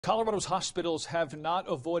Colorado's hospitals have not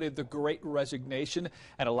avoided the Great Resignation,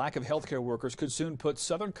 and a lack of healthcare workers could soon put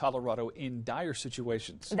Southern Colorado in dire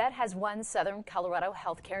situations. That has one Southern Colorado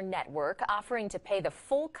healthcare network offering to pay the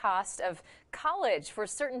full cost of college for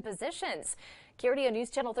certain positions. KRDO News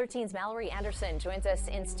Channel 13's Mallory Anderson joins us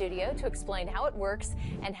in studio to explain how it works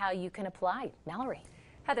and how you can apply. Mallory.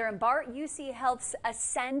 Heather and Bart, UCHealth's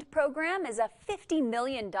Ascend program is a $50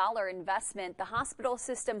 million investment the hospital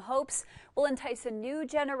system hopes will entice a new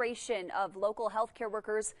generation of local healthcare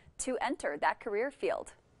workers to enter that career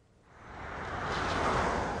field.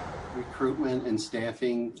 Recruitment and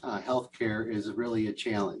staffing healthcare is really a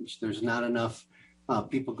challenge. There's not enough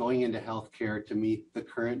people going into healthcare to meet the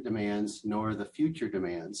current demands nor the future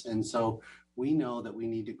demands. And so we know that we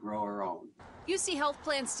need to grow our own. UCHealth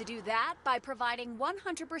plans to do that by providing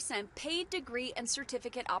 100% paid degree and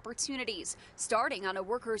certificate opportunities, starting on a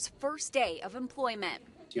worker's first day of employment.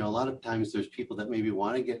 You know, a lot of times there's people that maybe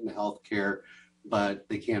want to get into healthcare, but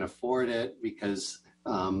they can't afford it because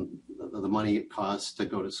the money it costs to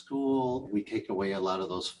go to school. We take away a lot of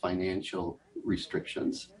those financial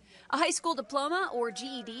restrictions. A high school diploma or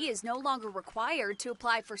GED is no longer required to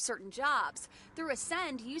apply for certain jobs. Through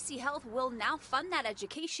Ascend, UCHealth will now fund that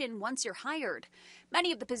education once you're hired.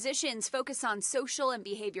 Many of the positions focus on social and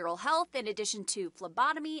behavioral health, in addition to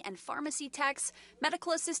phlebotomy and pharmacy techs,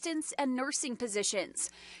 medical assistants, and nursing positions.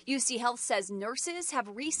 UCHealth says nurses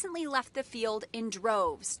have recently left the field in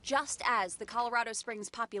droves, just as the Colorado Springs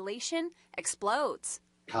population explodes.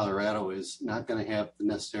 Colorado is not going to have the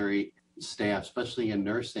necessary staff, especially in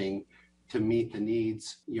nursing, to meet the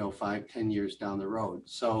needs, 5-10 years down the road.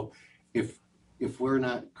 So if we're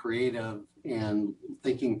not creative and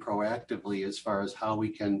thinking proactively as far as how we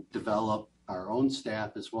can develop our own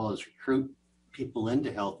staff as well as recruit people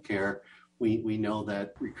into healthcare, we know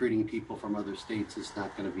that recruiting people from other states is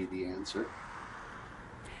not going to be the answer.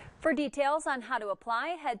 For details on how to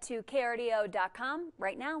apply, head to krdo.com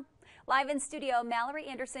right now. Live in studio, Mallory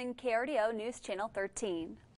Anderson, KRDO News Channel 13.